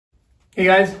Hey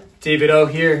guys, David O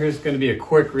here. Here's going to be a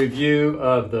quick review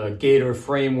of the Gator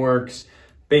Frameworks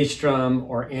Bass Drum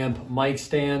or Amp mic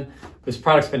stand. This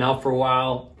product's been out for a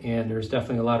while and there's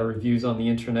definitely a lot of reviews on the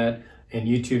internet and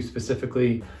YouTube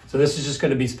specifically. So this is just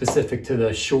going to be specific to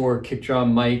the Shure kick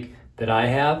drum mic that I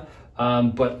have.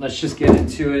 But let's just get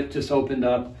into it. Just opened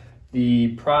up the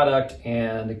product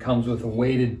and it comes with a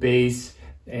weighted base.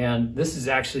 And this is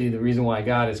actually the reason why I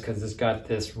got it, is because it's got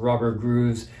this rubber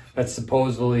grooves that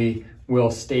supposedly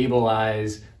will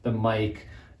stabilize the mic.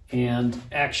 And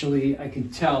actually I can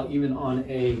tell even on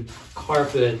a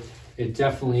carpet, it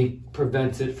definitely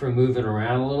prevents it from moving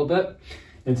around a little bit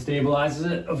and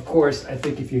stabilizes it. Of course, I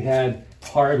think if you had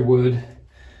hardwood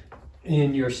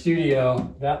in your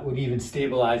studio, that would even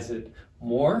stabilize it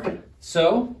more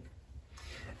so.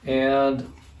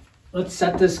 And let's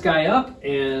set this guy up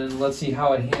and let's see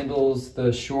how it handles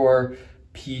the Shure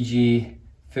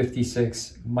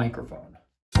PG56 microphone.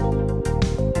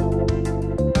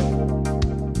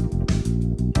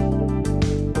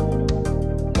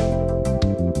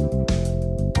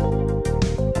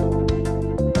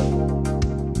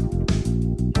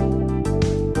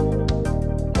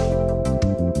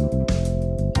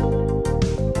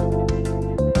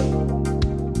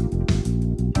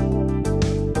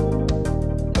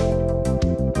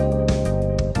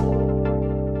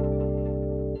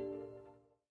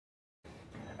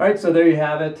 All right, so there you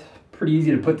have it. Pretty easy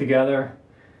to put together.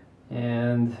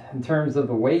 And in terms of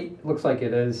the weight, it looks like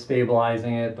it is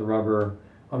stabilizing it. The rubber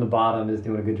on the bottom is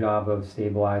doing a good job of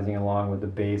stabilizing along with the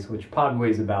base, which probably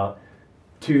weighs about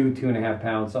 2.5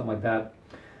 pounds, something like that.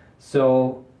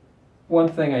 So one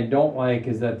thing I don't like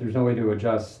is that there's no way to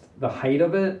adjust the height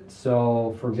of it.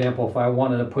 So for example, if I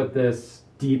wanted to put this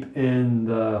deep in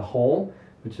the hole,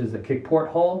 which is a kick port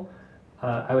hole,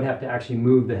 I would have to actually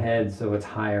move the head so it's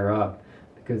higher up.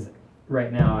 Because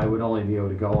right now I would only be able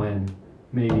to go in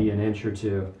maybe an inch or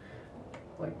two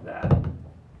like that.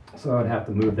 So I would have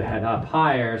to move the head up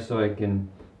higher so I can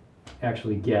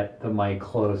actually get the mic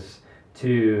close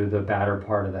to the batter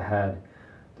part of the head,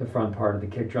 the front part of the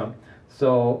kick drum.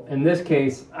 So in this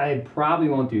case, I probably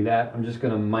won't do that. I'm just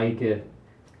going to mic it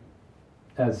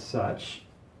as such.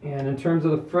 And in terms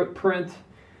of the footprint,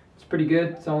 it's pretty good.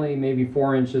 It's only maybe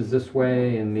 4 inches this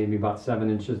way and maybe about 7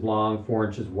 inches long, 4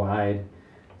 inches wide.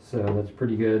 So that's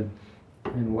pretty good.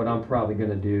 And what I'm probably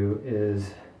going to do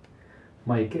is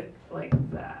mic it like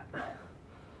that.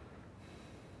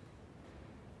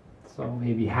 So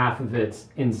maybe half of it's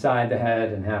inside the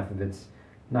head and half of it's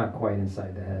not quite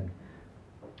inside the head.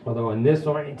 Although in this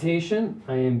orientation,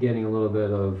 I am getting a little bit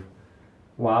of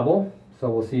wobble. So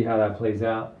we'll see how that plays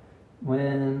out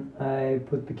when I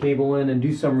put the cable in and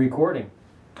do some recording.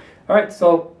 All right,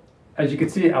 so as you can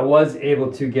see, I was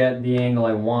able to get the angle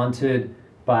I wanted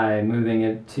by moving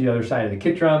it to the other side of the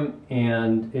kick drum,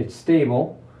 and it's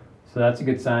stable, so that's a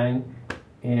good sign.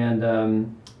 And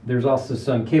there's also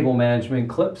some cable management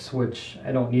clips, which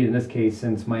I don't need in this case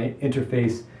since my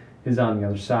interface is on the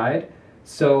other side.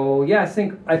 So yeah,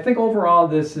 I think overall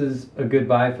this is a good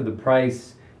buy for the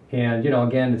price. And you know,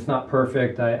 again, it's not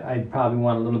perfect. I'd probably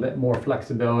want a little bit more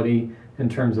flexibility in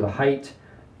terms of the height,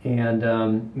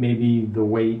 and maybe the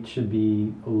weight should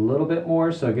be a little bit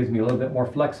more, so it gives me a little bit more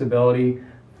flexibility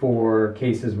for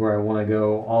cases where I want to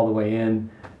go all the way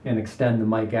in and extend the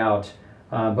mic out.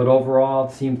 But overall,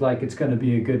 it seems like it's going to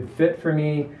be a good fit for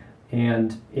me.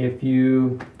 And if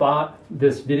you thought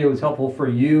this video was helpful for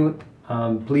you,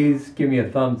 please give me a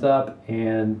thumbs up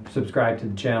and subscribe to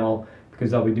the channel,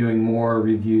 because I'll be doing more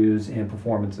reviews and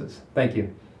performances. Thank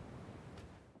you.